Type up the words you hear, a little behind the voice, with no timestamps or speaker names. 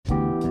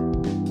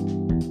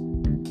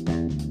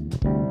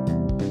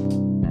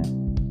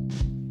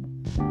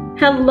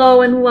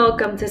Hello and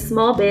welcome to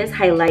Small Biz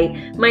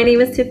Highlight. My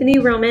name is Tiffany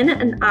Roman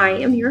and I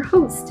am your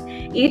host.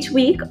 Each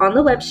week on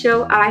the web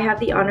show, I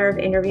have the honor of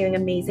interviewing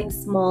amazing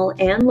small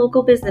and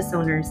local business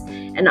owners,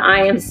 and I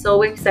am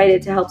so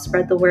excited to help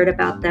spread the word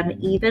about them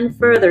even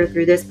further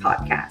through this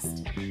podcast.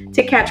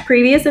 To catch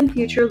previous and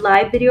future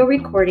live video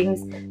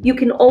recordings, you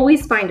can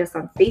always find us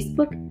on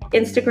Facebook,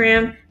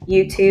 Instagram,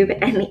 YouTube,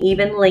 and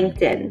even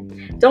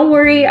LinkedIn. Don't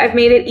worry, I've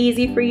made it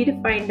easy for you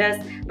to find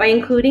us by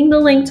including the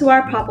link to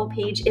our Popl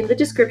page in the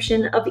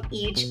description of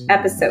each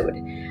episode.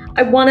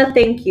 I want to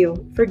thank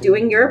you for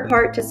doing your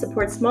part to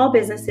support small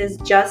businesses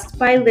just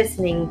by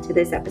listening to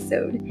this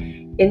episode.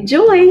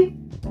 Enjoy!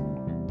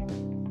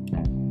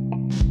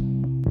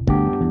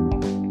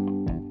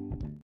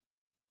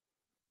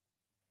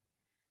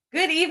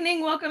 Good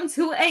evening. Welcome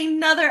to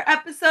another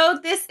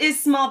episode. This is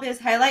Small Biz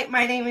Highlight.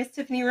 My name is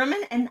Tiffany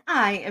Roman and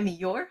I am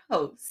your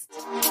host.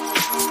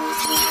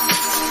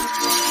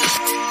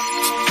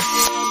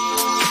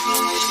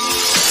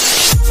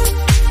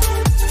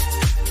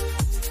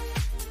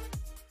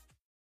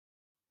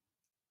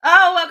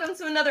 Welcome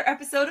to another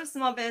episode of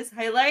Small Biz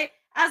Highlight.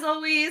 As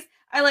always,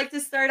 I like to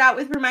start out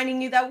with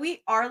reminding you that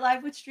we are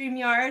live with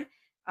StreamYard.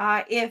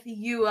 If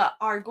you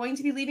are going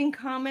to be leaving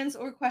comments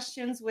or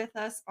questions with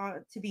us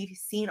to be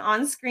seen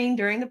on screen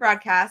during the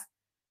broadcast,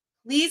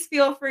 please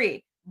feel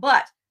free.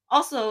 But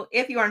also,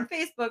 if you are on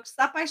Facebook,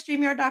 stop by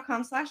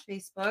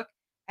StreamYard.com/Facebook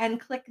and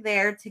click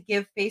there to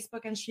give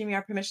Facebook and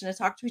StreamYard permission to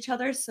talk to each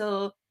other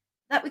so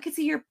that we could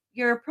see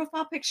your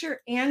profile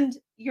picture and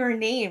your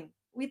name.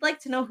 We'd like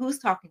to know who's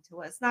talking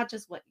to us, not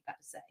just what you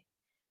got to say.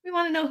 We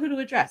want to know who to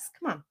address.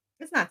 Come on.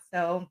 It's not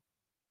so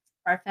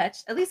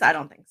far-fetched. At least I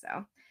don't think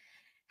so.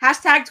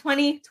 Hashtag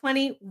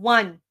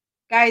 2021.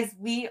 Guys,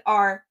 we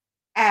are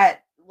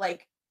at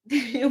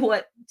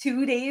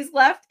 2 days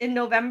left in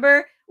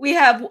November. We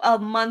have a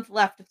month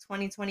left of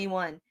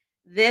 2021.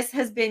 This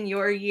has been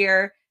your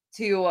year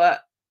to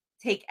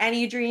take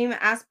any dream,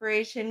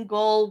 aspiration,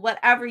 goal,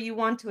 whatever you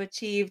want to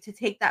achieve, to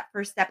take that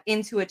first step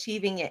into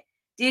achieving it.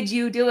 Did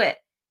you do it?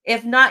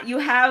 If not, you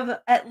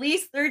have at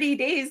least 30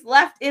 days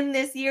left in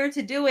this year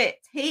to do it.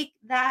 Take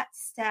that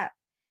step.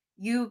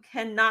 You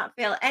cannot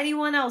fail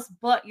anyone else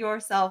but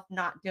yourself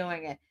not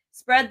doing it.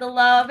 Spread the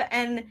love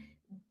and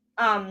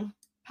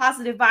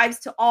positive vibes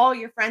to all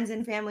your friends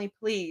and family,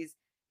 please.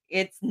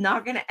 It's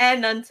not going to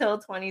end until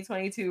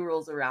 2022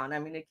 rolls around.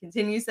 I'm going to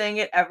continue saying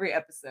it every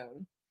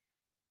episode.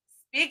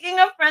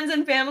 Speaking of friends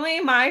and family,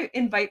 my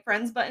invite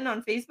friends button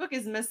on Facebook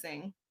is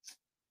missing.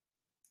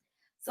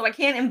 So I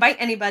can't invite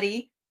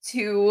anybody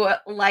to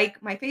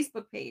like my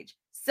Facebook page.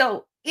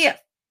 So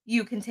if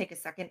you can take a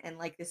second and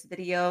like this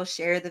video,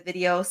 share the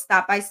video,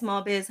 stop by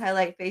Small Biz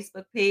Highlight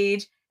Facebook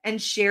page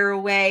and share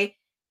away.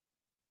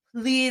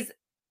 Please,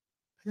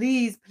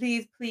 please,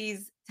 please,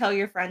 please tell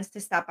your friends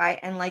to stop by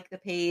and like the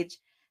page.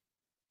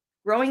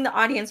 Growing the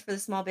audience for the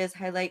Small Biz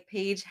Highlight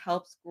page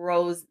helps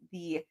grows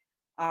the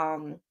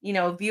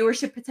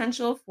viewership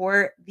potential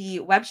for the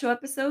web show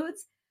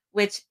episodes,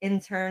 which in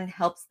turn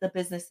helps the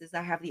businesses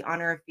I have the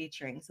honor of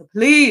featuring. So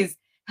please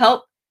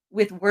help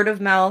with word of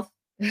mouth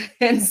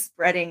and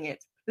spreading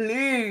it.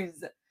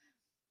 Please.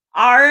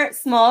 Our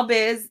Small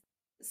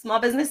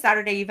Business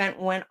Saturday event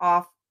went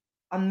off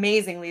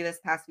amazingly this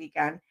past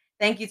weekend.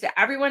 Thank you to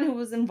everyone who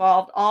was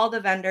involved, all the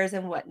vendors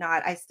and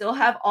whatnot. I still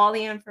have all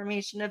the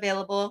information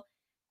available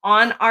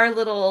on our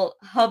little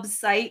hub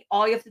site.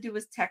 All you have to do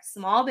is text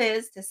Small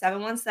Biz to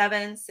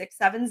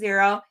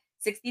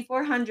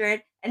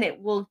 717-670-6400, and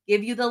it will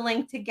give you the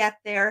link to get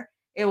there.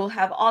 It will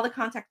have all the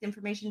contact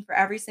information for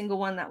every single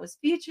one that was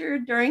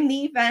featured during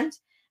the event.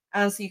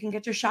 So you can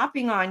get your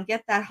shopping on,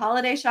 get that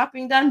holiday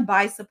shopping done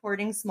by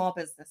supporting small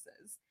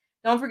businesses.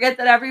 Don't forget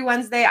that every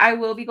Wednesday I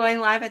will be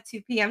going live at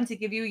 2 p.m. to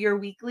give you your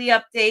weekly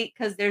update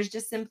because there's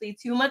just simply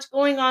too much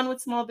going on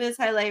with Small Biz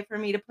Highlight for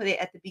me to put it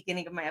at the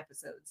beginning of my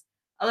episodes.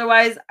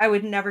 Otherwise, I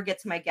would never get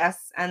to my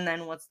guests, and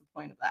then what's the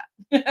point of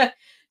that?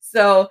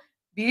 So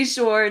be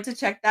sure to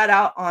check that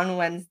out on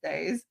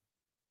Wednesdays.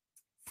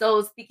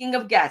 So speaking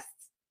of guests,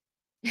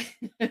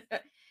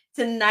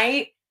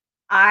 tonight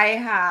I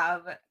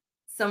have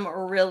some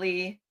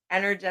really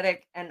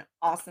energetic and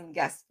awesome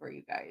guests for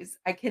you guys.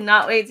 I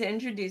cannot wait to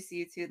introduce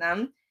you to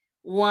them.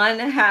 One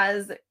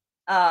has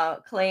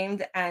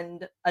claimed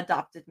and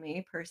adopted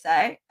me per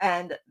se,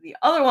 and the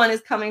other one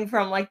is coming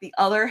from the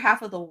other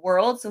half of the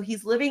world, so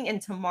he's living in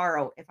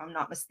tomorrow if I'm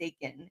not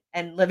mistaken,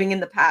 and living in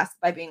the past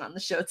by being on the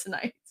show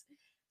tonight.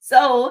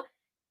 So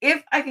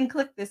if I can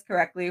click this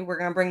correctly, we're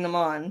gonna bring them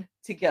on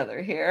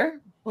together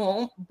here.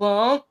 Boom,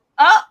 boom.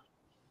 Oh,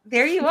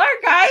 there you are,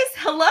 guys.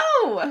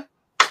 Hello.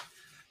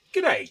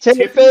 Good day,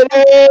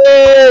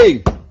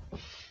 Tiffany.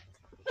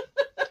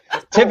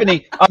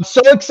 Tiffany, I'm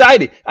so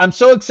excited. I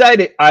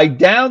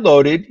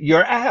downloaded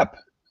your app.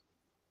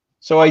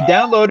 So I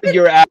downloaded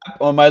your app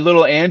on my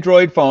little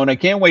Android phone. I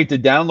can't wait to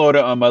download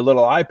it on my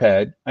little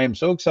iPad. I am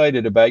so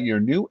excited about your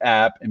new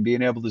app and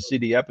being able to see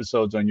the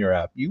episodes on your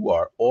app. You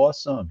are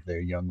awesome there,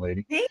 young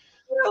lady. Thank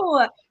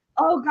you.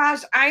 Oh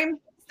gosh, I'm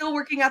still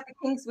working out the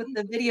kinks with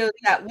the videos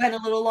that went a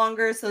little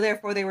longer, so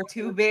therefore they were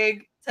too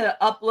big. to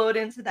upload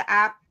into the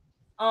app.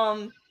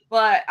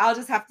 But I'll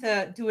just have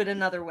to do it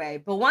another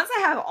way. But once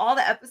I have all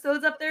the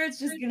episodes up there, it's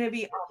just gonna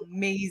be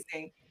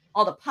amazing.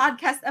 All the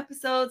podcast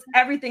episodes,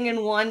 everything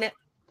in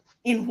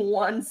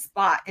one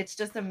spot. It's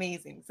just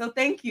amazing. So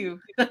thank you.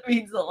 That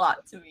means a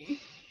lot to me.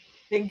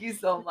 Thank you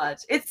so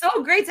much. It's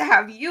so great to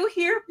have you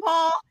here,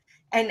 Paul.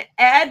 And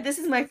Ed, this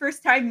is my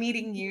first time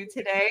meeting you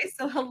today.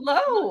 So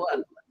hello.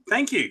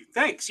 Thank you.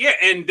 Thanks. Yeah.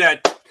 And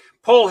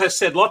Paul has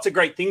said lots of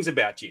great things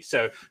about you.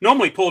 So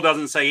normally Paul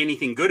doesn't say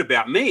anything good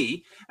about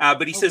me,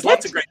 but he says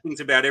lots of great things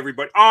about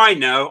everybody. I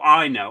know.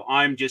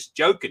 I'm just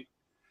joking.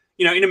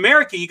 You know, in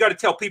America, you got to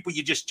tell people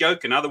you're just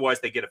joking. Otherwise,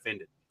 they get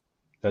offended.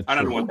 I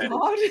don't know what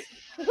that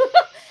is.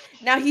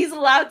 Now he's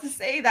allowed to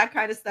say that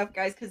kind of stuff,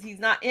 guys, because he's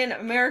not in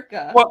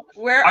America. Well,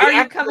 where are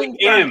you coming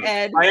from,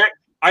 Ed?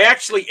 I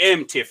actually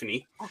am,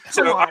 Tiffany. Oh,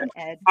 come on,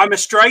 Ed. I'm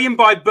Australian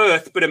by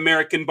birth, but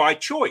American by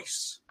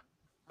choice.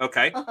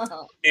 Okay.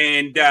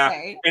 And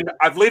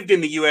I've lived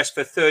in the US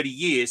for 30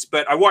 years,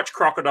 but I watch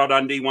Crocodile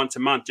Dundee once a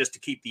month just to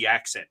keep the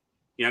accent.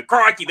 You know,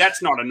 crikey,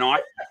 that's not a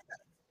knife.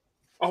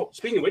 Oh,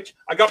 speaking of which,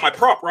 I got my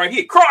prop right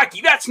here.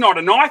 Crikey, that's not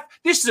a knife.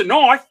 This is a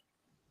knife.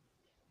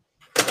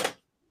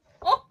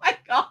 Oh my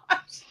gosh.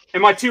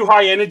 Am I too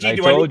high energy? I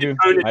told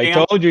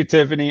you,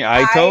 Tiffany.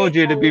 I told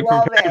you to be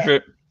prepared for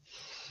it.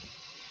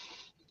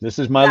 This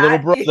is my little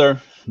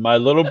brother. My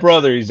little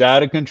brother. He's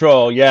out of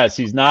control. Yes,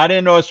 he's not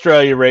in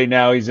Australia right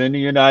now. He's in the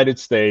United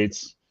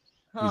States.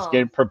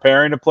 He's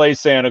preparing to play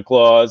Santa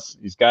Claus.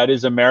 He's got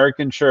his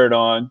American shirt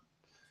on.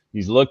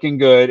 He's looking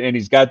good, and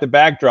he's got the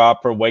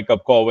backdrop for Wake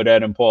Up Call with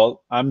Ed and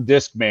Paul. I'm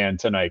Disc Man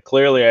tonight.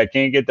 Clearly, I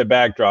can't get the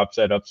backdrop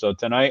set up, so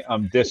tonight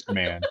I'm Disc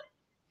Man.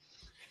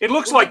 It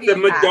looks like the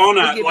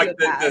Madonna, like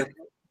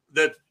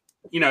the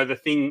you know, the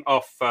thing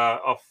off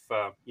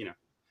you know,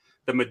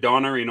 the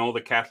Madonna in all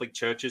the Catholic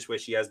churches where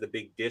she has the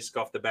big disc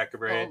off the back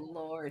of her head. Oh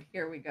Lord,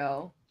 here we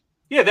go.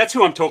 Yeah, that's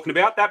who I'm talking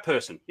about. That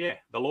person. Yeah,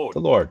 the Lord. The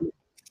Lord.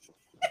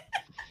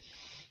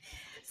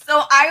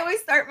 So I always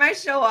start my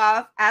show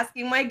off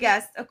asking my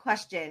guests a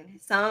question.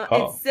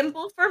 It's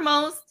simple for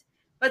most,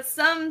 but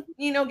some,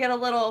 you know, get a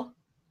little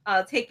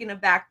taken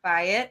aback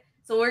by it.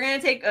 So we're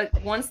gonna take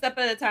one step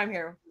at a time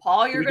here.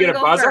 Paul, you're gonna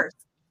go first.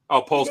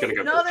 Oh, Paul's gonna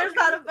go. No, there's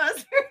not a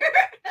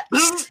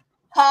buzzer.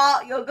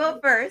 Paul, you'll go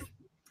first.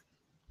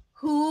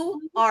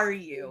 Who are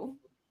you?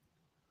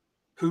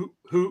 Who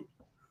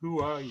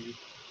are you?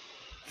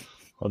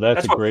 Well,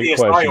 that's a great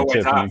question,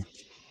 Tiffany.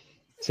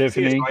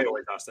 Tiffany, I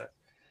always ask that.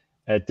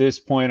 At this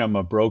point, I'm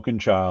a broken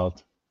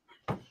child.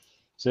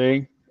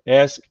 See,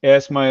 ask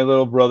my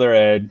little brother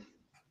Ed.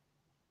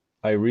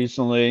 I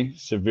recently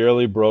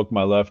severely broke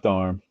my left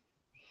arm.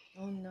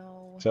 Oh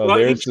no! So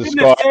there's the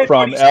scar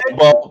from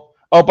elbow.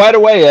 Oh, by the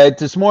way, Ed,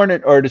 this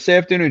morning or this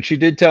afternoon, she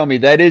did tell me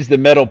that is the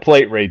metal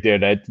plate right there.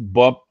 That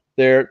bump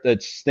there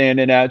that's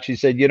standing out. She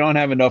said you don't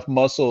have enough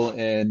muscle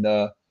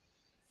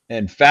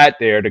and fat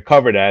there to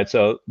cover that,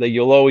 so that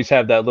you'll always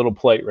have that little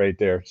plate right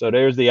there. So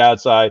there's the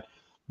outside,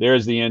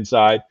 there's the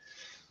inside.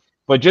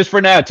 But just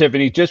for now,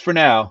 Tiffany, just for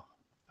now,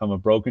 I'm a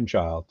broken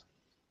child.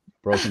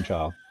 But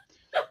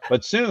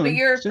soon. But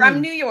you're from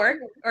New York,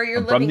 or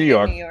you're living in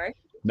New York.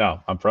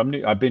 No, I'm from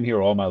I've been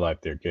here all my life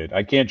there, kid.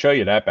 I can't show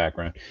you that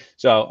background.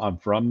 So I'm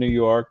from New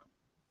York.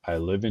 I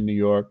live in New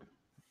York.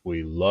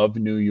 We love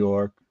New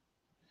York.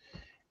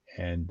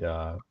 And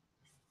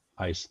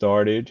I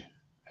started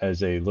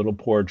as a little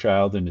poor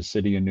child in the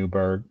city of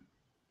Newburgh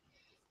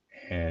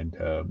and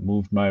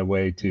moved my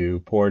way to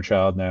poor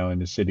child now in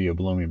the city of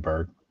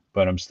Bloomingburg.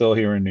 But I'm still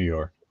here in New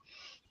York.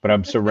 But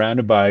I'm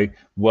surrounded by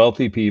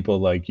wealthy people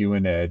like you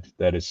and Ed.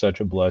 That is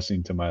such a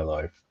blessing to my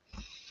life.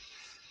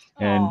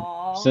 And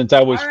since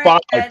I was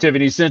five,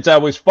 Tiffany, since I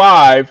was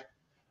 5,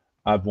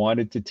 I've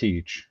wanted to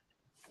teach.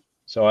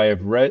 So I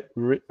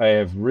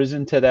have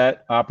risen to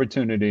that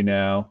opportunity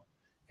now.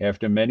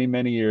 After many,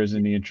 many years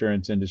in the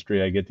insurance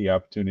industry, I get the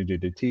opportunity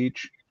to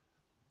teach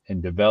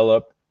and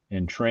develop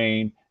and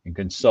train and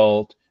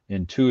consult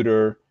and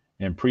tutor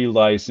and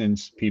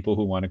pre-license people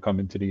who want to come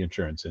into the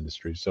insurance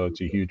industry. So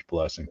it's a huge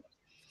blessing.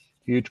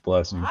 Huge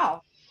blessing.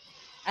 Wow.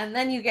 And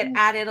then you get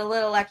added a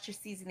little extra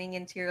seasoning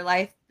into your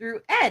life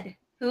through Ed,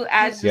 who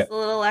adds just a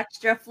little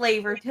extra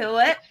flavor to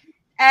it.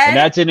 And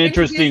that's an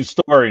interesting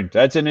story.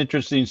 That's an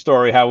interesting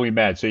story how we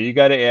met. So you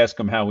got to ask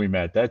him how we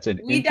met. That's an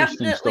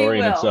interesting story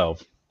in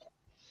itself.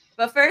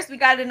 But first, we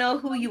got to know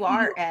who you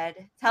are, Ed.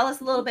 Tell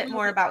us a little bit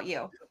more about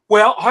you.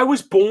 Well, I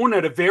was born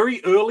at a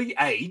very early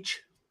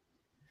age.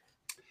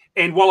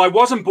 And while I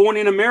wasn't born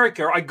in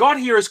America, I got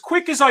here as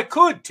quick as I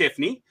could,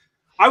 Tiffany.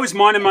 I was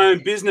minding my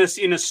own business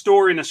in a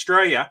store in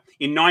Australia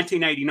in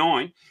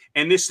 1989.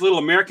 And this little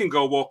American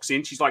girl walks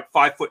in. She's like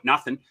 5 foot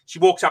nothing. She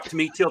walks up to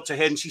me, tilts her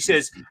head, and she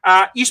says,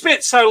 you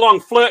spent so long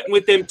flirting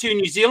with them 2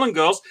 New Zealand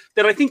girls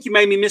that I think you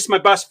made me miss my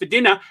bus for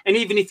dinner. And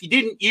even if you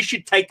didn't, you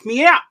should take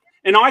me out.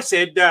 And I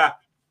said,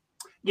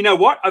 you know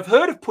what? I've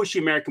heard of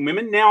pushy American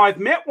women. Now I've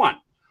met one.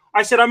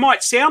 I said, I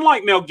might sound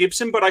like Mel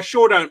Gibson, but I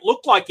sure don't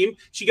look like him.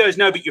 She goes,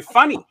 no, but you're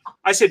funny.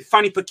 I said,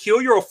 funny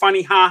peculiar or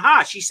funny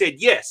ha-ha? She said,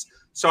 yes.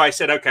 So I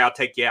said, okay, I'll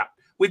take you out.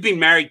 We've been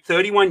married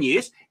 31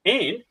 years,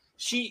 and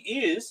She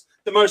is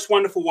the most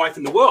wonderful wife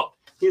in the world.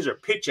 Here's her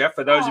picture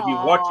for those of you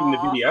watching the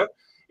video.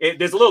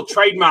 There's a little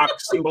trademark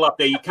symbol up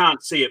there. You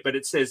can't see it, but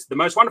it says the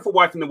most wonderful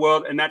wife in the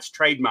world, and that's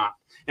trademark.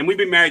 And we've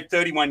been married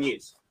 31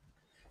 years.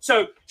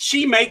 So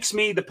she makes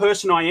me the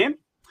person I am,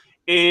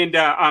 and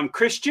I'm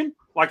Christian.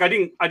 Like I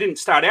didn't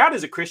start out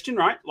as a Christian,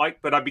 right?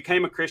 But I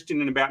became a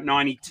Christian in about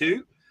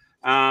 92.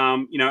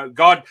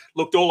 God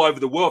looked all over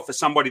the world for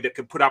somebody that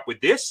could put up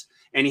with this.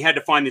 And he had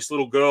to find this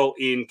little girl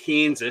in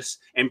Kansas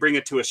and bring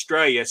her to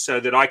Australia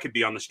so that I could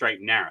be on the straight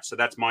and narrow. So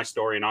that's my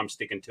story, and I'm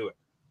sticking to it.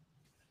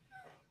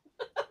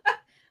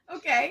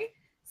 Okay.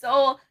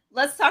 So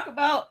let's talk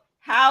about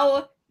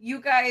how you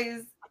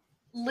guys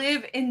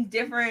live in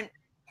different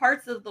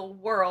parts of the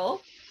world,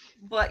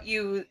 but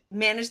you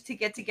managed to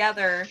get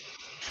together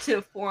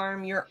to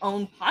form your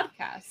own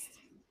podcast.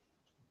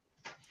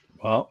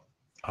 Well,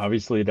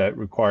 obviously that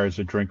requires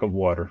a drink of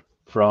water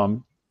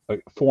from a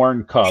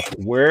foreign cup.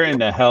 Where in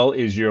the hell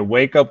is your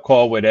wake up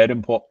call with Ed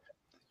and Paul?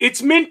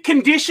 It's mint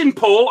condition,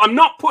 Paul. I'm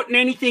not putting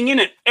anything in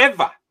it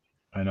ever.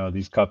 I know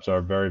these cups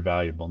are very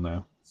valuable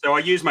now. So I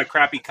use my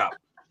crappy cup.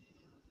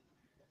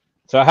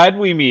 So how'd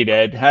we meet,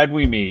 Ed? How'd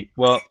we meet?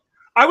 Well,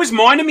 I was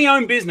minding my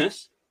own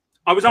business.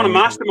 I was on a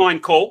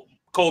mastermind call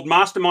called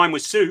Mastermind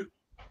with Sue.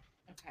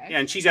 Okay.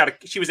 And she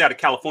was out of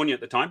California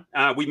at the time.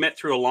 We met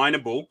through a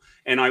Lineable,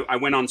 and I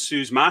went on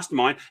Sue's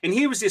mastermind. And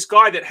here was this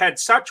guy that had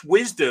such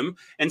wisdom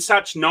and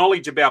such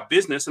knowledge about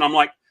business. And I'm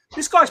like,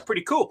 this guy's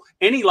pretty cool.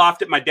 And he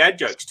laughed at my dad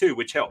jokes too,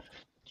 which helped.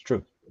 It's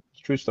true.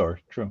 It's true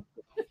story. True.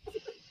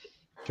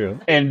 True.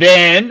 And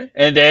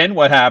then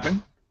what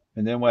happened?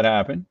 And then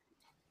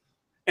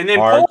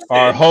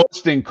our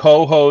host and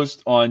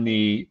co-host on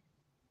the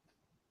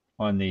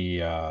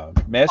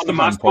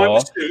mastermind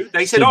call,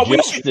 they said,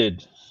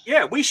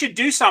 we should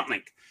do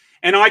something.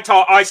 And I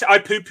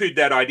poo-pooed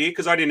that idea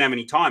because I didn't have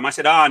any time. I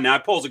said, no,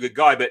 Paul's a good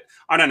guy, but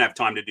I don't have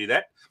time to do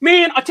that.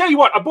 Man, I tell you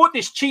what, I bought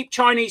this cheap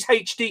Chinese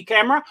HD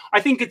camera.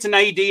 I think it's an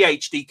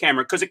ADHD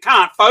camera because it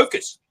can't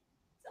focus.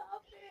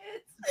 Stop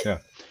it. Yeah.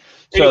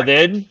 So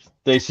then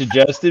they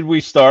suggested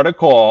we start a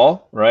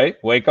call, right?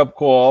 Wake up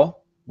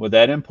call with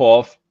Ed and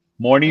Paul.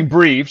 Morning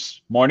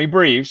briefs,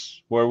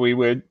 where we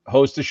would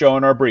host a show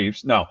in our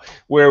briefs. No,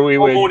 where we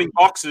would morning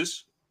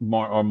boxes.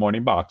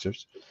 Morning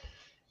boxers.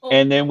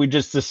 And then we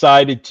just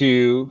decided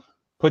to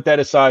put that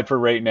aside for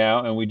right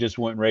now, and we just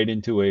went right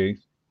into a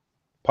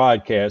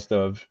podcast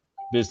of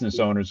business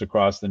owners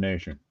across the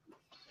nation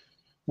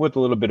with a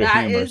little bit of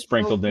humor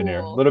sprinkled in there.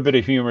 A little bit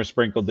of humor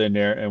sprinkled in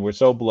there, and we're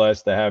so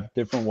blessed to have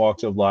different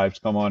walks of lives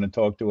come on and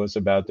talk to us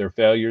about their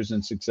failures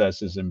and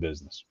successes in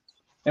business.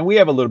 And we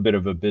have a little bit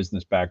of a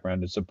business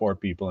background to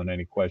support people in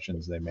any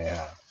questions they may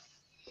have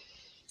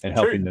and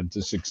helping them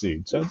to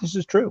succeed. So this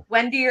is true.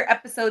 When do your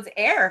episodes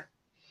air?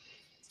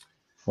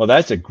 Well,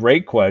 that's a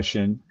great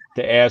question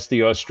to ask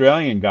the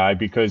Australian guy,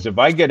 because if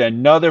I get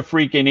another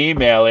freaking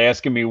email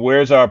asking me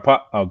where's our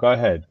go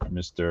ahead,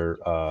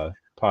 Mr.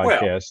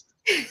 Podcast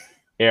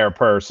air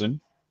person.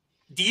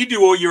 Do you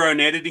do all your own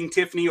editing,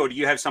 Tiffany, or do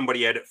you have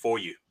somebody edit for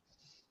you?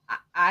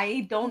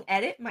 I don't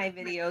edit my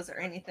videos or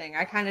anything.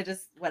 I kind of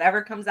just,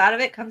 whatever comes out of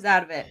it, comes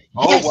out of it.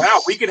 Oh,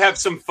 wow. We could have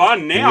some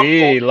fun now.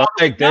 We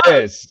like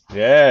this.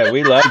 Yeah,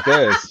 we like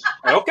this.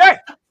 Okay,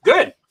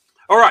 good.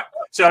 All right.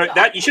 So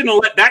that you shouldn't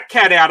have let that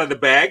cat out of the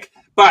bag.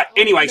 But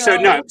anyway,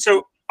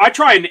 so I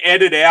try and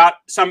edit out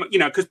some,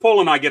 because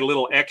Paul and I get a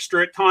little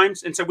extra at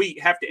times. And so we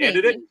have to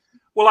edit it.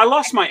 Well, I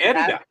lost my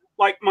editor.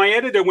 Like my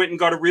editor went and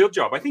got a real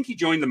job. I think he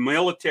joined the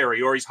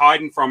military, or he's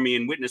hiding from me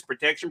in witness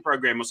protection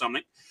program or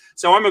something.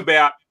 So I'm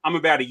about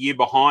a year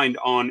behind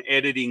on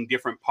editing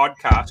different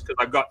podcasts because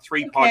I've got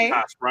 3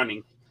 podcasts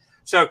running.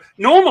 So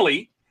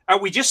normally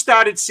we just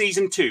started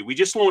season 2. We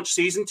just launched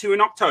season 2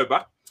 in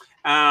October.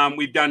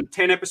 We've done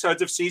 10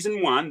 episodes of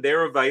season 1.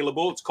 They're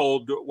available. It's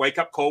called Wake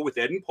Up Call with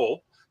Ed and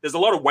Paul. There's a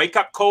lot of wake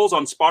up calls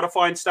on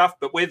Spotify and stuff,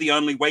 but we're the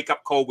only wake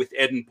up call with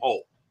Ed and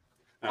Paul.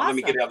 Awesome. Let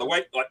me get it out of the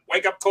way. Like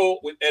wake up call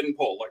with Ed and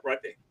Paul, like right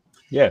there.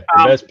 Yeah,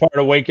 the best part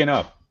of waking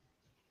up.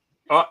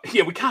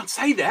 Yeah, we can't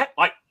say that.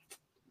 Like,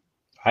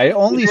 I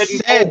only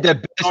said the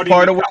best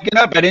part of waking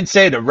up. I didn't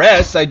say the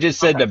rest. I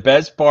just said the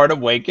best part of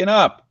waking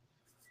up.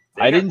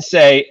 I didn't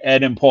say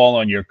Ed and Paul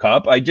on your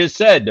cup. I just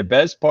said the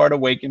best part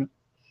of waking up.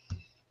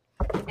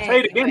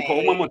 Say it again,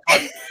 Paul, one more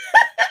time.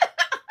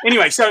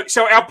 Anyway, so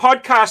our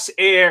podcasts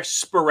air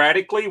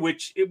sporadically,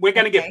 which we're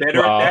going to get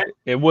better at that.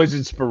 It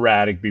wasn't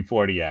sporadic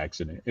before the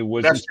accident. It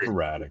wasn't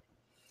sporadic.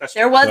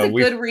 There was a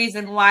good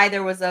reason why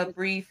there was a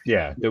brief.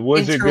 Yeah, there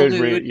was a good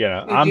reason.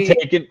 Yeah,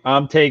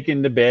 I'm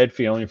taking the bad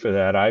feeling for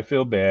that. I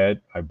feel bad.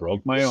 I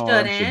broke my arm.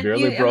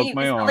 Severely broke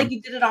my arm. It's not like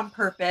you did it on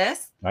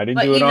purpose. I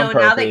didn't do it on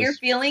purpose. Now that you're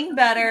feeling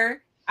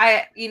better,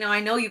 I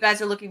know you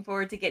guys are looking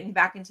forward to getting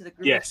back into the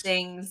groove of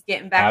things,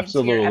 getting back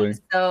into your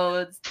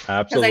episodes.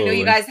 Absolutely. Because I know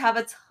you guys have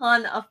a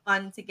ton of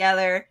fun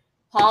together.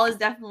 Paul is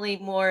definitely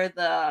more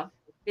the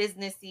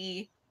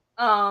businessy,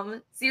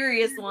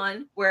 serious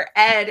one, where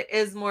Ed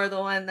is more the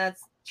one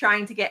that's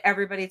trying to get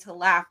everybody to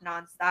laugh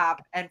nonstop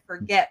and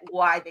forget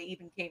why they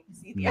even came to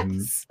see the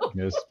episode.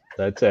 Yes,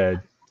 that's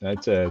Ed.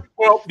 That's a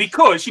Well,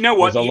 because you know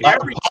what? there's a The lot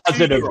of average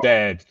positive, two-year-old-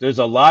 Dad. There's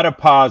a lot of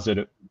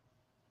positive.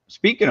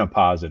 Speaking of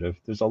positive,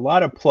 there's a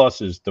lot of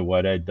pluses to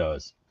what Ed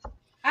does.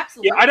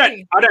 Absolutely.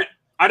 Yeah,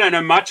 I don't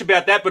know much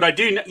about that, but I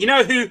do know. You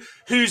know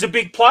who's a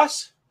big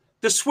plus?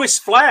 The Swiss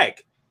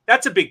flag.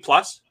 That's a big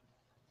plus.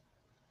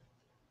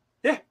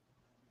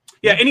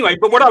 Yeah. Anyway,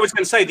 but what I was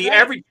going to say, the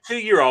average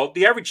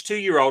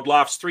two-year-old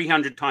laughs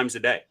 300 times a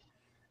day.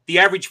 The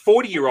average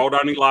 40-year-old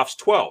only laughs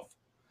 12.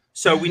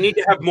 So we need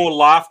to have more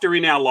laughter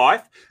in our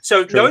life.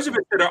 So those of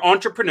us that are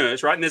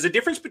entrepreneurs, right? And there's a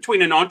difference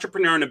between an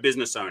entrepreneur and a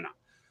business owner.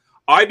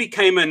 I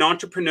became an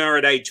entrepreneur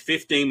at age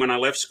 15 when I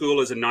left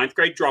school as a 9th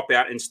grade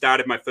dropout and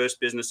started my first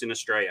business in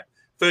Australia.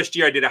 First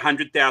year, I did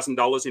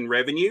 $100,000 in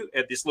revenue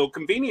at this little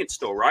convenience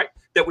store, right?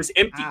 That was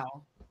empty.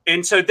 Wow.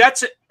 And so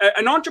that's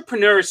an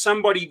entrepreneur is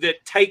somebody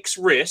that takes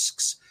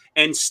risks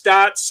and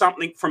starts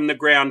something from the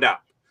ground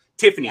up.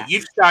 Tiffany,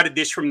 you've started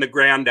this from the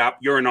ground up.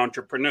 You're an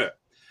entrepreneur.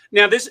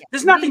 Now, there's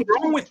nothing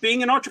wrong with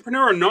being an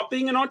entrepreneur or not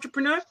being an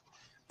entrepreneur,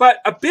 but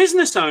a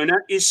business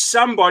owner is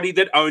somebody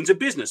that owns a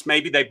business.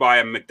 Maybe they buy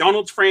a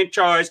McDonald's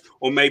franchise,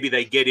 or maybe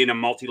they get in a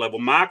multi-level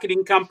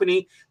marketing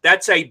company.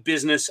 That's a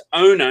business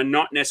owner,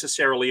 not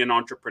necessarily an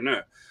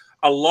entrepreneur.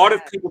 A lot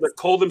of people that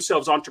call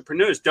themselves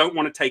entrepreneurs don't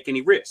want to take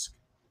any risk.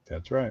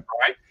 That's right.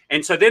 Right?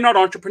 And so they're not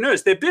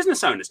entrepreneurs, they're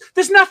business owners.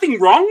 There's nothing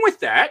wrong with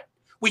that.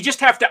 We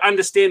just have to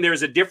understand there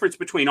is a difference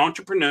between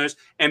entrepreneurs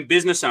and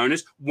business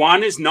owners.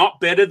 One is not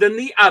better than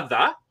the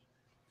other.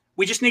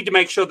 We just need to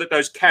make sure that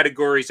those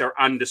categories are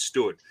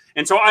understood.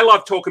 And so I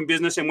love talking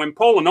business. And when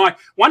Paul and I,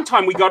 one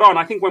time we got on,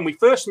 I think when we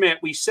first met,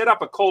 we set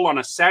up a call on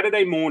a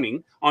Saturday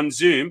morning on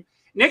Zoom.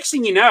 Next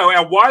thing you know,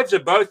 our wives are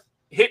both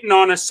hitting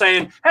on us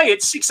saying, hey,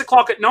 it's 6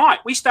 o'clock at night.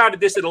 We started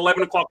this at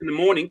 11 o'clock in the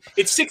morning.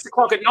 It's 6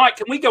 o'clock at night.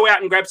 Can we go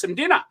out and grab some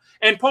dinner?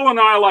 And Paul and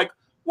I are like,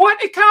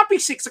 what? It can't be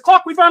 6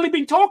 o'clock. We've only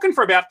been talking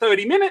for about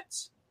 30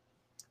 minutes.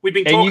 We've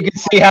been talking. And you can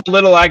see how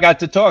little I got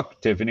to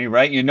talk, Tiffany,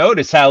 right? You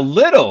notice how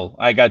little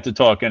I got to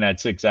talk in that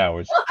 6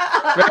 hours.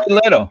 Very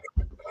little.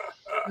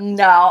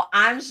 No,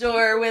 I'm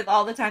sure with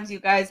all the times you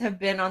guys have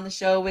been on the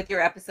show with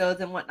your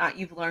episodes and whatnot,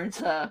 you've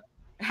learned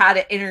how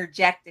to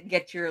interject and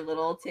get your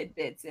little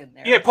tidbits in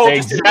there. Yeah, Paul.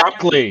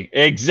 Exactly.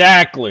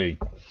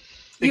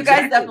 You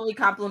guys definitely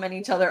compliment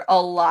each other a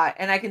lot,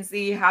 and I can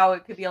see how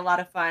it could be a lot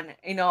of fun.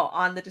 You know,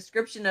 on the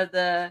description of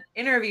the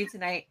interview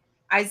tonight,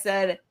 I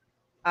said,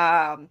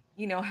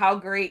 you know, how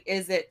great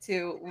is it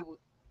to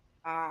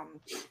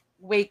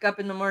wake up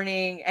in the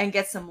morning and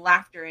get some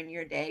laughter in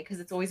your day, because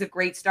it's always a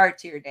great start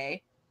to your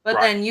day. But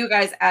then you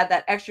guys add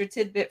that extra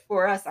tidbit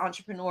for us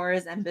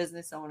entrepreneurs and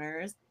business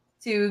owners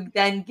to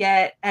then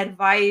get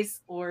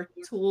advice or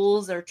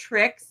tools or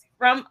tricks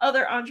from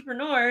other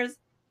entrepreneurs.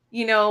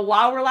 You know,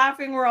 while we're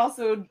laughing, we're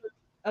also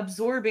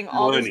absorbing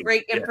all this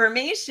great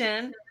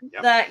information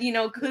that, you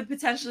know, could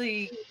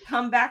potentially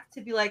come back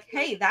to be like,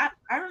 hey,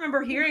 I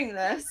remember hearing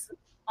this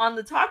on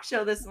the talk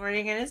show this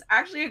morning, and it's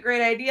actually a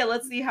great idea.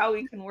 Let's see how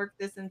we can work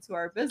this into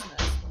our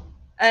business.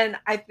 And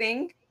I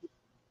think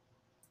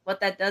what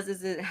that does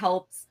is it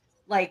helps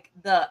like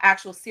the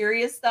actual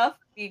serious stuff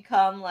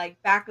become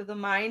like back of the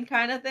mind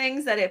kind of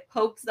things, that it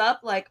pokes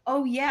up like,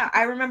 oh yeah,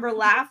 I remember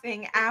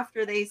laughing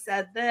after they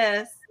said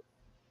this.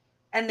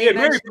 And they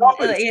mentioned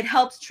it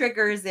helps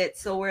triggers it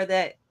so where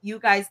that you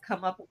guys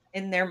come up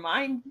in their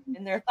mind,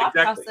 in their thought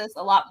process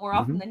a lot more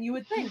often than you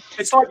would think.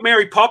 It's like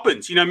Mary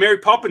Poppins. You know, Mary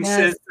Poppins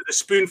says that a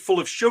spoonful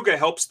of sugar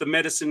helps the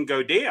medicine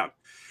go down.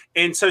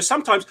 And so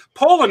sometimes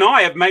Paul and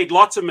I have made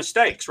lots of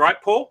mistakes,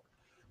 right, Paul?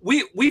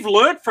 We've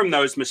learned from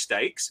those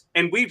mistakes,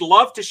 and we'd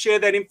love to share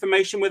that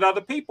information with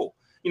other people.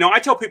 You know, I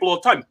tell people all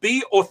the time,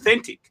 be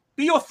authentic.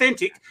 Be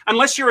authentic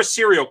unless you're a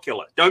serial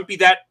killer. Don't be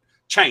that.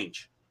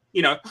 Change,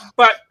 you know,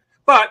 but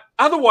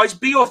otherwise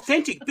be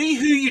authentic. Be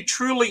who you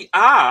truly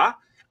are.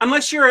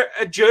 Unless you're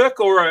a jerk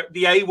or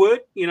the A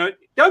word, you know,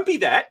 don't be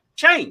that.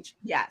 Change.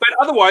 Yeah. But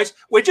otherwise,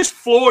 we're just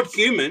flawed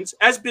humans.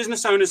 As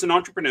business owners and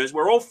entrepreneurs,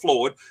 we're all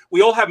flawed.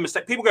 We all have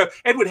mistakes. People go,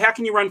 Edward, how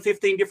can you run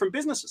 15 different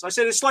businesses? I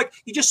said, it's like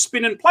you just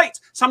spinning plates.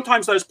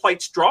 Sometimes those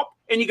plates drop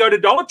and you go to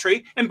Dollar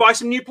Tree and buy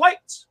some new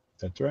plates.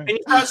 That's right. And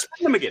you start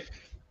spinning them again.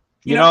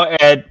 You know,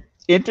 Ed,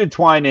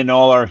 intertwined in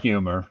all our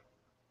humor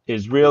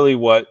is really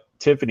what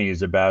Tiffany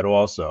is about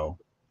also.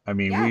 I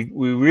mean,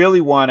 we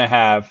really want to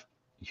have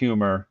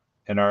humor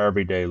in our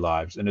everyday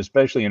lives, and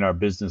especially in our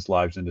business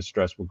lives and the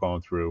stress we're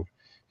going through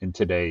in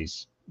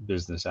today's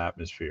business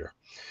atmosphere.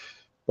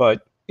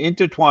 But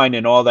intertwined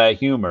in all that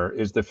humor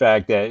is the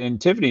fact that, and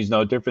Tiffany's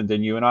no different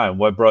than you and I, and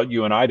what brought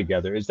you and I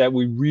together is that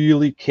we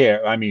really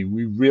care. I mean,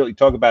 we really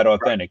talk about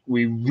authentic.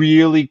 We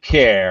really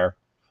care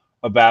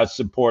about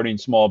supporting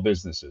small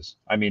businesses.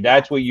 I mean,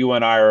 that's what you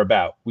and I are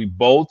about. We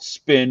both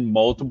spin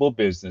multiple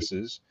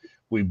businesses.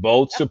 We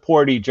both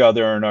support each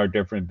other in our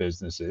different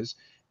businesses,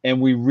 and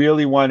we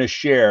really want to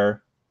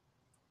share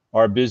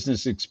our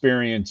business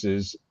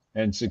experiences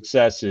and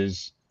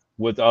successes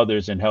with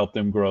others and help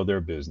them grow their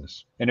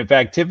business. And in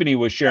fact, Tiffany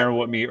was sharing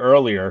with me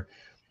earlier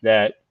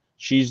that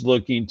she's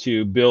looking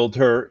to build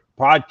her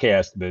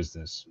podcast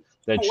business.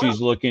 that Oh, wow.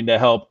 she's looking to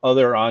help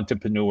other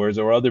entrepreneurs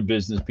or other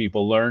business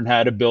people learn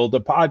how to build a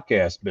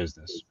podcast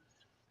business.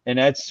 And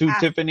that's who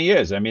Tiffany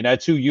is. I mean,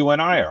 that's who you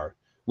and I are.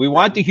 We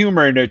want the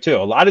humor in there too.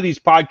 A lot of these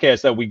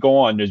podcasts that we go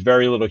on, there's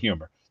very little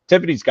humor.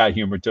 Tiffany's got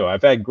humor too.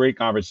 I've had great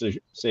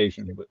conversations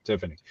with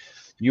Tiffany.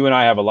 You and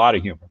I have a lot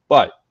of humor,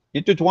 but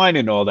intertwined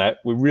in all that,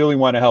 we really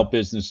want to help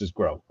businesses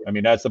grow. I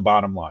mean, that's the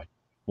bottom line.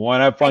 We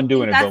want to have fun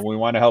doing it, but we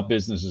want to help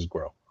businesses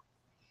grow.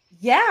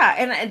 Yeah,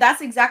 and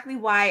that's exactly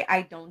why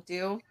I don't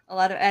do a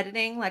lot of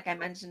editing, like I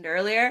mentioned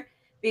earlier,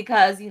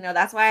 because, you know,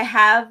 that's why I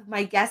have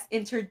my guests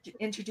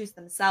introduce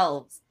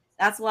themselves.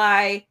 That's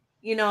why,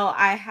 you know,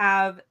 I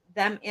have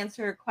them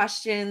answer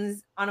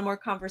questions on a more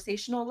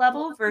conversational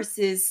level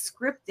versus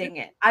scripting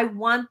it. I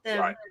want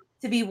them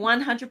to be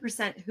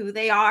 100% who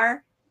they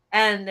are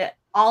and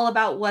all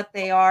about what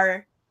they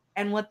are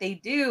and what they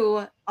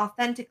do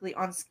authentically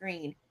on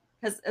screen.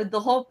 Because the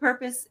whole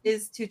purpose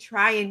is to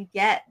try and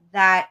get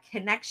that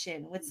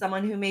connection with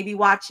someone who may be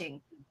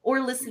watching or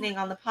listening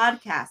on the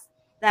podcast,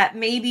 that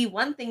maybe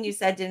one thing you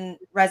said didn't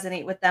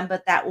resonate with them,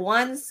 but that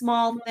one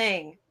small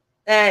thing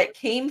that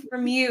came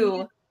from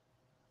you,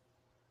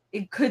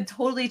 it could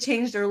totally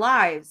change their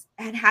lives.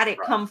 And had it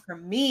come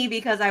from me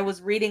because I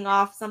was reading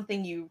off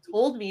something you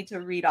told me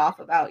to read off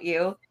about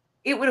you,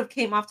 it would have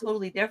came off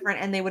totally different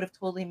and they would have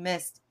totally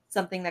missed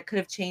something that could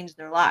have changed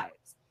their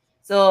lives.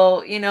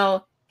 So, you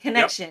know,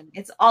 connection.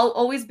 Yep. It's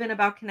always been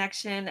about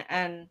connection.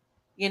 And,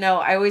 you know,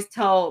 I always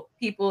tell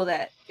people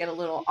that get a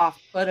little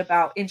off put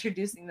about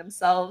introducing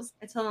themselves.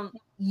 I tell them,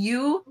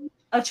 you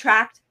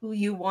attract who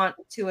you want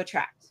to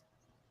attract.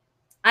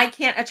 I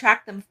can't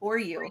attract them for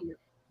you.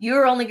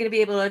 You're only going to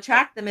be able to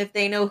attract them if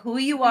they know who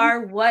you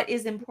are, what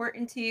is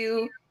important to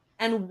you,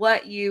 and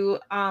what you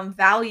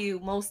value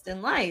most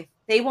in life.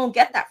 They won't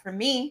get that from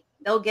me.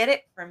 They'll get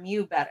it from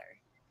you better.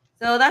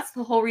 So that's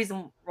the whole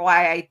reason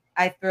why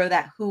I throw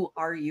that "who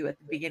are you" at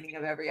the beginning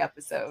of every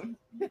episode.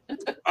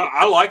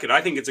 I like it. I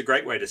think it's a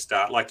great way to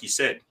start. Like you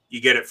said, you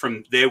get it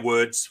from their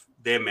words,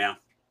 their mouth.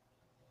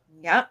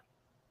 Yep.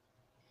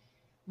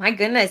 My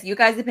goodness, you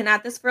guys have been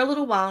at this for a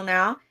little while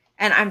now,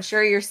 and I'm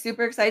sure you're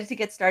super excited to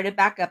get started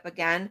back up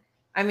again.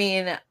 I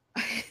mean,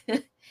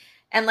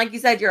 and like you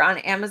said, you're on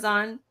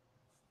Amazon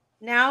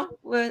now.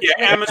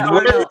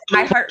 Amazon.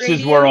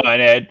 iHeartRadio. We're on,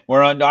 Ed.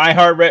 We're on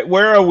iHeartRadio.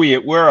 Where are we?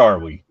 Where are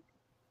we?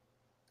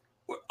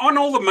 On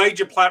all the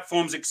major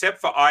platforms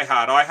except for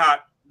iHeart.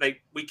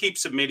 We keep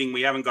submitting.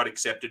 We haven't got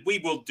accepted. We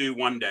will do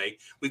one day.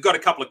 We've got a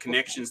couple of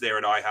connections there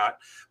at iHeart.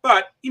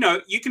 But, you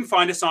know, you can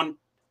find us on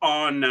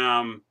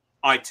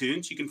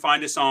iTunes. You can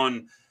find us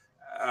on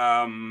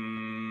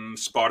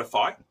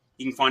Spotify.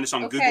 You can find us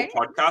on Google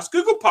Podcasts.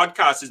 Google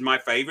Podcasts is my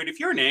favorite. If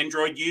you're an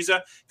Android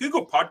user,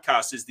 Google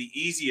Podcasts is the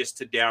easiest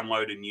to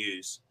download and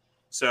use.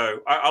 So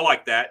I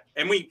like that.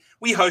 And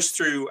we host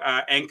through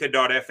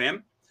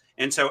Anchor.fm.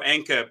 And so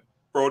Anchor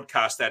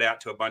broadcast that out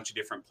to a bunch of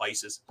different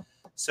places.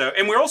 So,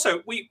 and we're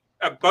also,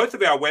 both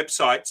of our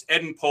websites,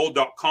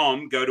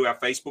 edandpaul.com, go to our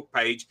Facebook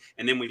page,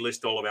 and then we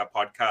list all of our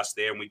podcasts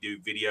there, and we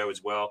do video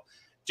as well.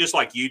 Just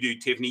like you do,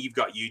 Tiffany. You've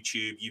got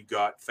YouTube, you've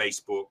got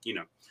Facebook, you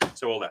know,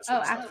 so all that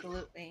sort of stuff.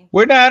 Absolutely.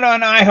 We're not on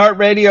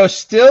iHeartRadio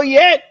still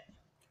yet.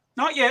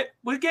 Not yet.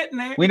 We're getting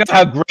there. We know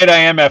how great I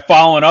am at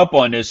following up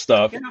on this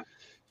stuff.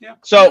 Yeah.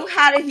 So you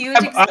had a huge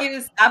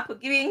excuse. Stop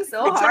being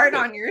so hard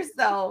on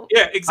yourself.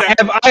 Yeah,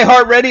 exactly. I have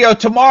iHeartRadio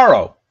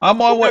tomorrow.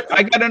 I'm on what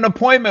I got an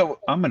appointment.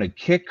 I'm gonna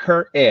kick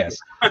her ass.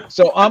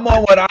 So I'm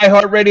on what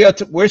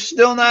iHeartRadio. We're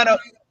still not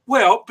up.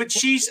 Well, but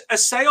she's a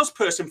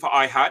salesperson for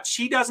iHeart.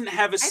 She doesn't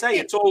have a say.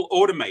 It's all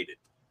automated.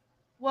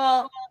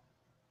 Well,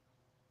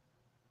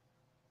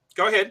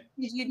 go ahead.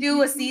 Did you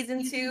do a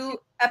season 2,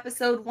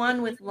 episode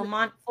 1 with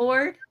Lamont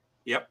Ford?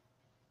 Yep.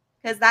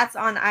 Because that's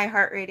on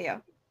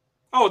iHeartRadio.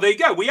 Oh, there you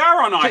go. We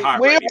are on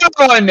iHeartRadio. We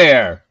are on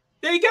there.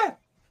 There you go.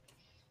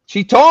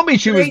 She told me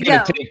she was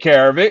going to take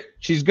care of it.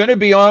 She's going to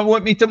be on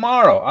with me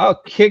tomorrow.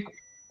 I'll kick.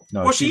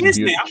 No, well, she is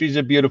now. She's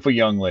a beautiful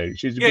young lady.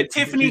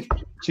 Tiffany.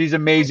 She's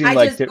amazing. She's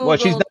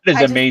not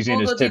as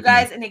amazing as Tiffany. You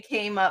guys, and it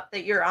came up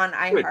that you're on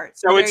iHeart.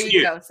 So it's there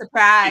you go.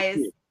 Surprise.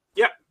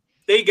 Yep.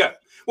 There you go.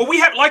 Well, we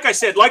have, like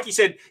you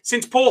said,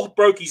 since Paul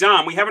broke his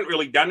arm, we haven't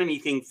really done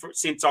anything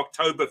since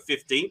October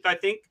 15th, I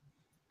think.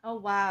 Oh,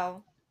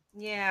 wow.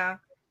 Yeah.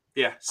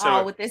 Yeah.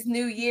 So with this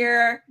new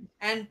year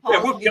and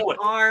Paul's new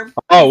arm.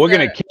 Oh, we're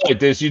going to kill it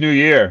this new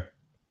year.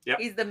 Yeah.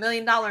 He's the $1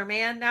 million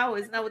man now.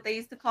 Isn't that what they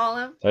used to call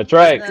him? That's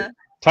right.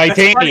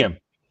 Titanium.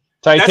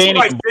 Titanium.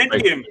 That's what I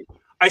sent him.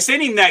 I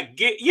sent him that.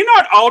 You're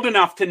not old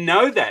enough to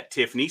know that,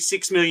 Tiffany.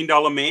 $6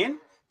 million man.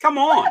 Come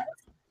on.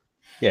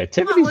 Yeah,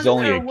 Tiffany's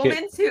only a woman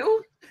kid.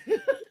 Too?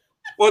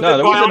 Well,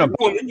 the bionic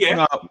woman, yeah.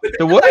 No,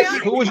 the what?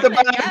 Who was the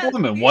bionic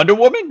woman? Wonder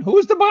Woman? Who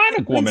was the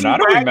bionic woman? I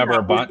don't remember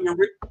a bionic.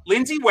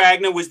 Lindsay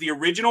Wagner was the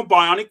original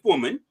bionic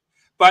woman,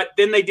 but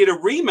then they did a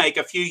remake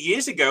a few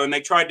years ago, and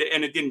they tried to,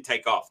 and it didn't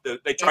take off.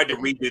 They tried to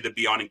redo the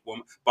bionic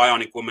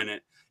woman.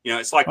 And, you know,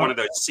 it's like one of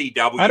those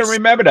CW. I don't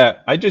remember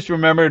that. I just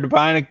remember the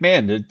bionic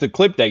man, the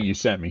clip that you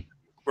sent me.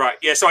 Right.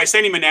 Yeah. So I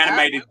sent him an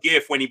animated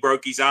GIF when he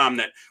broke his arm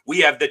that we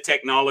have the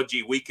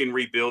technology, we can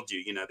rebuild you.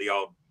 You know, the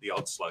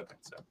old slogan.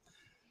 So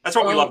that's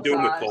what we love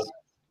doing with Paul.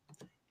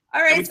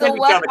 All right. So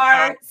what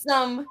are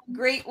some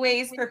great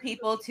ways for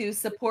people to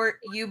support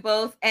you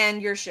both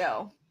and your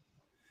show?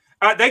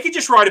 They could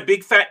just write a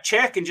big fat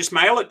check and just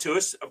mail it to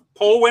us.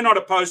 Paul, we're not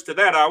opposed to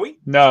that, are we?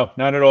 No,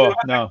 not at all.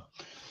 No.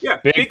 Yeah.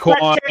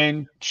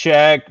 Bitcoin,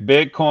 check,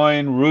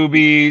 Bitcoin,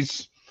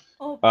 rubies,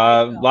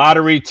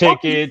 lottery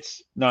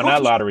tickets. No, cookies.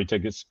 Not lottery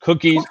tickets.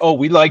 Cookies. Oh,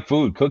 we like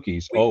food.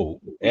 Cookies.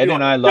 Ed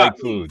and I like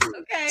food.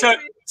 Okay.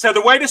 So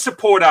the way to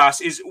support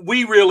us is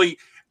we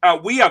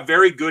are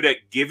very good at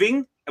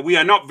giving. We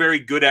are not very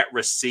good at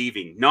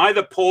receiving.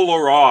 Neither Paul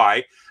or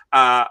I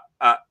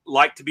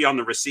like to be on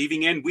the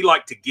receiving end. We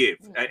like to give.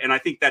 And I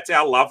think that's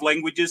our love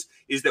languages,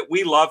 is that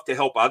we love to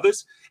help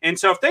others. And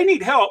so if they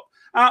need help,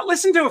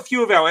 listen to a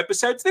few of our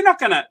episodes. They're not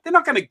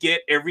gonna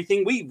get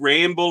everything. We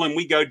ramble and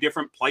we go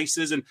different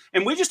places and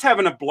we're just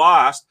having a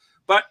blast.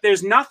 But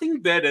there's nothing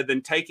better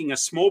than taking a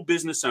small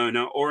business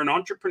owner or an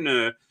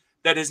entrepreneur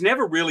that has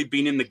never really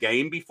been in the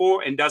game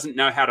before and doesn't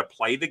know how to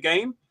play the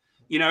game,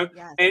 you know,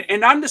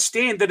 and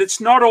understand that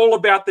it's not all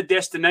about the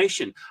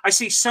destination. I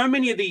see so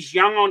many of these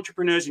young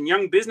entrepreneurs and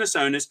young business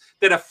owners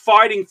that are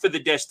fighting for the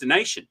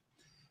destination.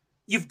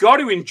 You've got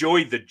to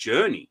enjoy the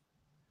journey.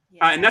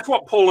 And that's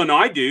what Paul and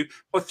I do.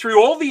 But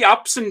through all the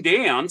ups and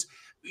downs,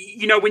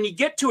 you know, when you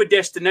get to a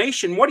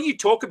destination, what do you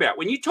talk about?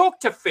 When you talk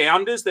to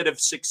founders that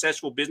have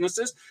successful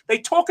businesses, they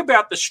talk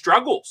about the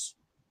struggles.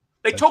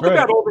 They talk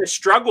about all their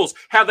struggles,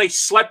 how they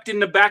slept in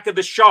the back of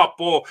the shop,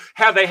 or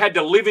how they had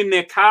to live in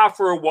their car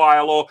for a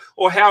while,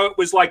 or how it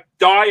was like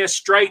dire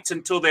straits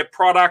until their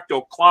product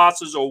or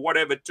classes or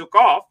whatever took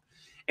off.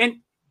 And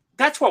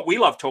that's what we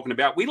love talking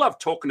about. We love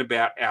talking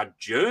about our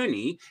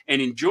journey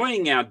and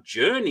enjoying our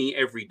journey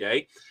every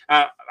day.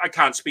 I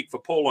can't speak for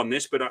Paul on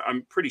this, but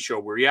I'm pretty sure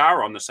we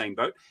are on the same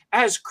boat.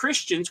 As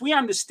Christians, we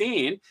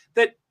understand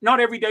that not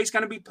every day is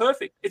going to be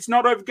perfect. It's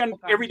not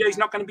every day is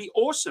not going to be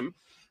awesome,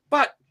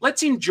 but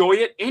let's enjoy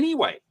it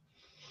anyway.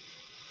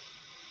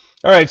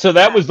 All right, so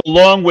that was the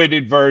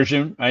long-winded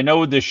version. I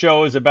know the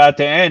show is about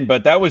to end,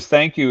 but that was,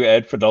 thank you,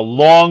 Ed, for the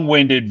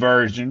long-winded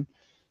version.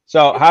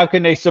 So how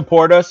can they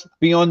support us?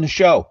 Be on the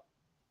show.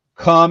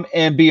 Come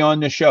and be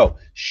on the show.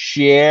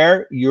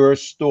 Share your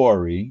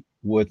story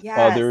with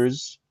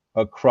others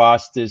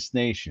across this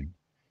nation.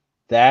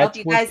 That's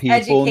what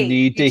people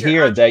need to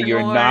hear, that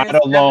you're not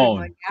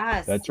alone.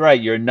 That's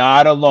right. You're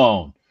not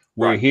alone.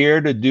 We're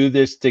here to do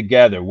this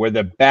together. We're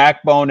the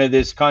backbone of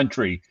this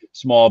country,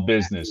 small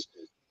business.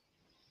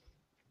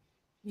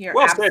 You're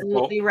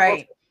absolutely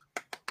right.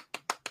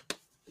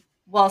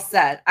 Well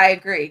said. I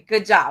agree.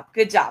 Good job.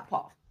 Good job,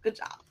 Paul. Good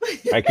job.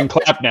 I can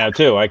clap now,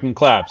 too. I can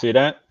clap. See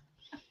that?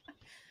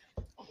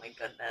 Oh, my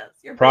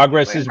goodness.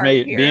 Progress is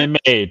being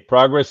made.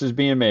 Progress is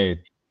being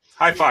made.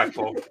 High five,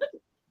 Paul.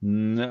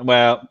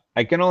 Well,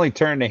 I can only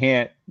turn the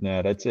hand.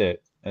 No, that's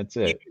it. That's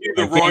it. You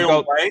can do the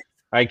royal wave?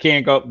 I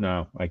can't go.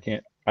 No, I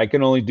can't. I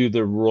can only do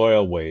the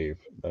royal wave.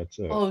 That's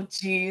it. Oh,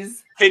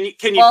 geez. Can you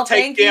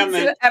take down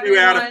the 2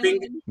 out of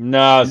finger?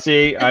 No,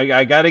 see,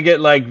 I got to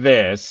get like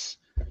this,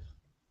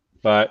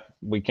 but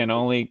we can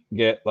only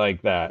get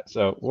like that.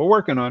 So we're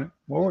working on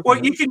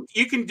it.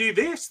 You can do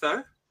this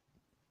though.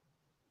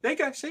 There you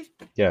go. See?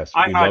 Yes,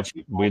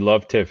 we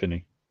love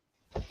Tiffany.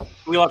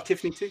 We love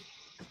Tiffany too.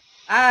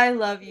 I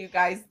love you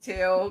guys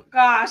too.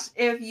 Gosh,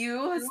 if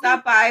you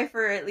stop by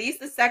for at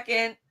least a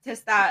second to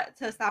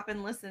stop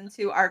and listen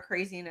to our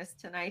craziness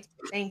tonight,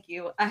 thank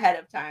you ahead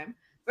of time.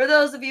 For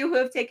those of you who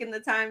have taken the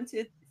time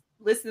to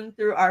listen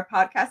through our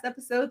podcast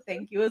episode,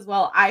 thank you as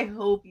well. I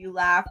hope you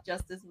laughed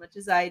just as much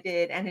as I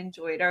did and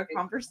enjoyed our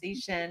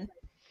conversation.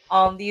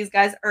 These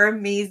guys are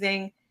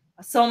amazing.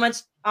 So much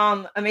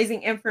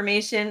amazing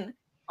information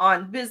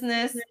on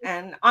business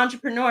and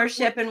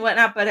entrepreneurship and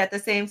whatnot, but at the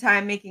same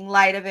time making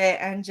light of it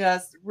and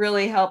just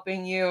really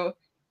helping you,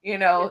 you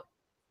know,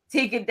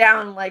 take it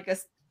down like a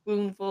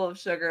spoonful of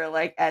sugar,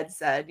 like Ed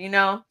said, you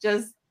know,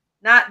 just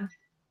not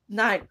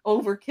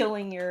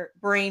overkilling your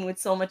brain with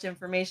so much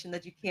information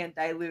that you can't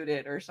dilute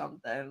it or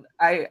something.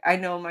 I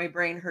know my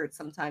brain hurts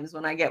sometimes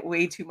when I get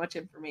way too much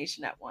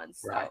information at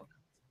once. Right. So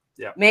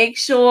make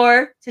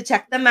sure to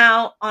check them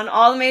out on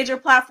all the major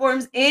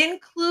platforms,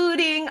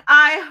 including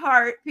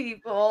iHeart,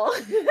 people.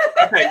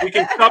 Okay, we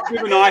can stop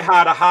giving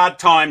iHeart a hard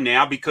time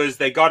now because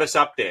they got us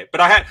up there.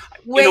 But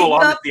in all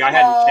honesty, I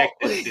hadn't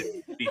checked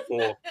it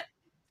before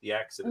the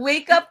accident.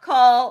 Wake Up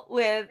Call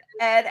with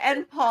Ed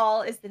and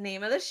Paul is the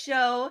name of the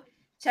show.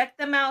 Check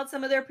them out,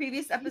 some of their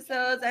previous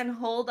episodes, and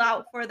hold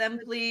out for them,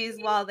 please,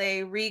 while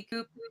they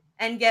recoup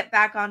and get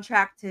back on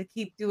track to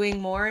keep doing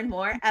more and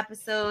more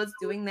episodes,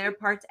 doing their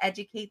part to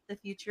educate the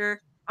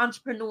future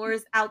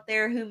entrepreneurs out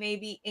there who may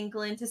be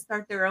inclined to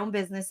start their own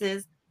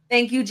businesses.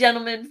 Thank you,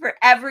 gentlemen, for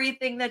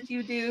everything that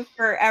you do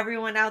for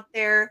everyone out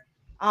there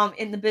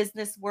in the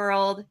business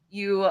world.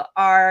 You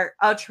are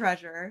a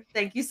treasure.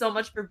 Thank you so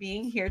much for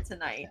being here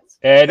tonight.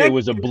 Ed, it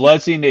was a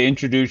blessing to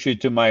introduce you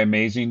to my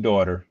amazing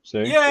daughter.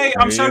 See? Yay,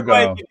 I'm so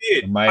glad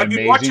you did. My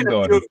amazing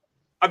daughter.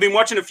 I've been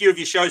watching a few of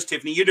your shows,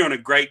 Tiffany. You're doing a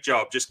great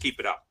job. Just keep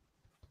it up.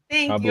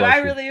 Thank God you. bless I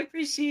you. really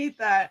appreciate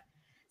that.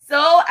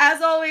 So,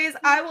 as always,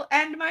 I will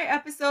end my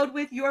episode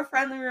with your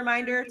friendly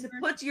reminder to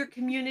put your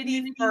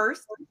community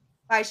first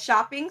by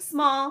shopping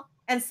small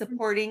and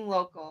supporting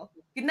local.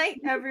 Good night,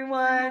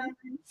 everyone.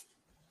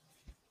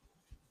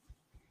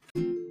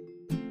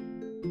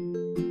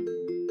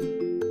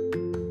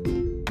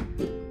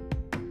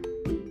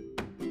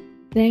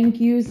 Thank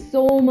you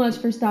so much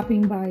for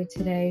stopping by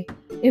today.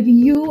 If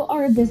you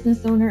are a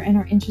business owner and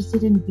are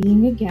interested in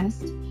being a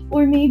guest,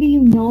 or maybe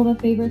you know the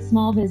favorite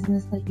small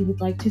business that you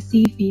would like to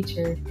see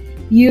featured,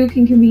 you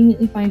can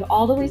conveniently find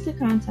all the ways to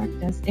contact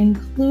us,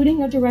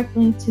 including a direct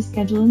link to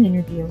schedule an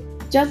interview,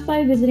 just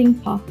by visiting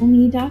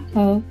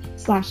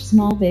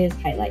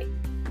popfulme.co/smallbizhighlight.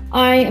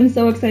 I am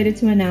so excited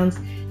to announce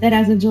that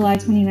as of July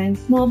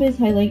 29th, Small Biz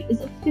Highlight is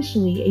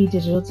officially a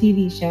digital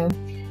TV show.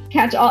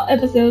 Catch all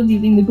episodes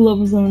using the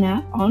Global Zone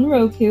app on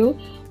Roku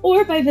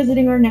or by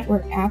visiting our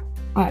network app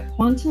at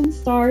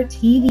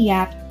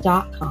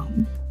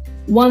quantumstartvapp.com.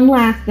 One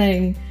last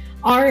thing,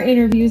 our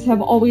interviews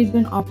have always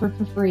been offered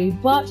for free,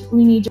 but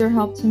we need your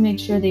help to make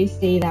sure they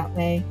stay that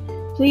way.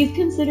 Please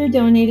consider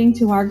donating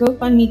to our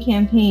GoFundMe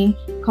campaign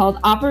called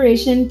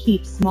Operation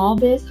Keep Small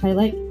Biz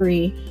Highlight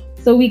Free,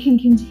 so we can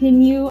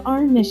continue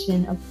our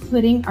mission of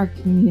putting our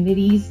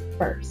communities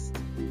first.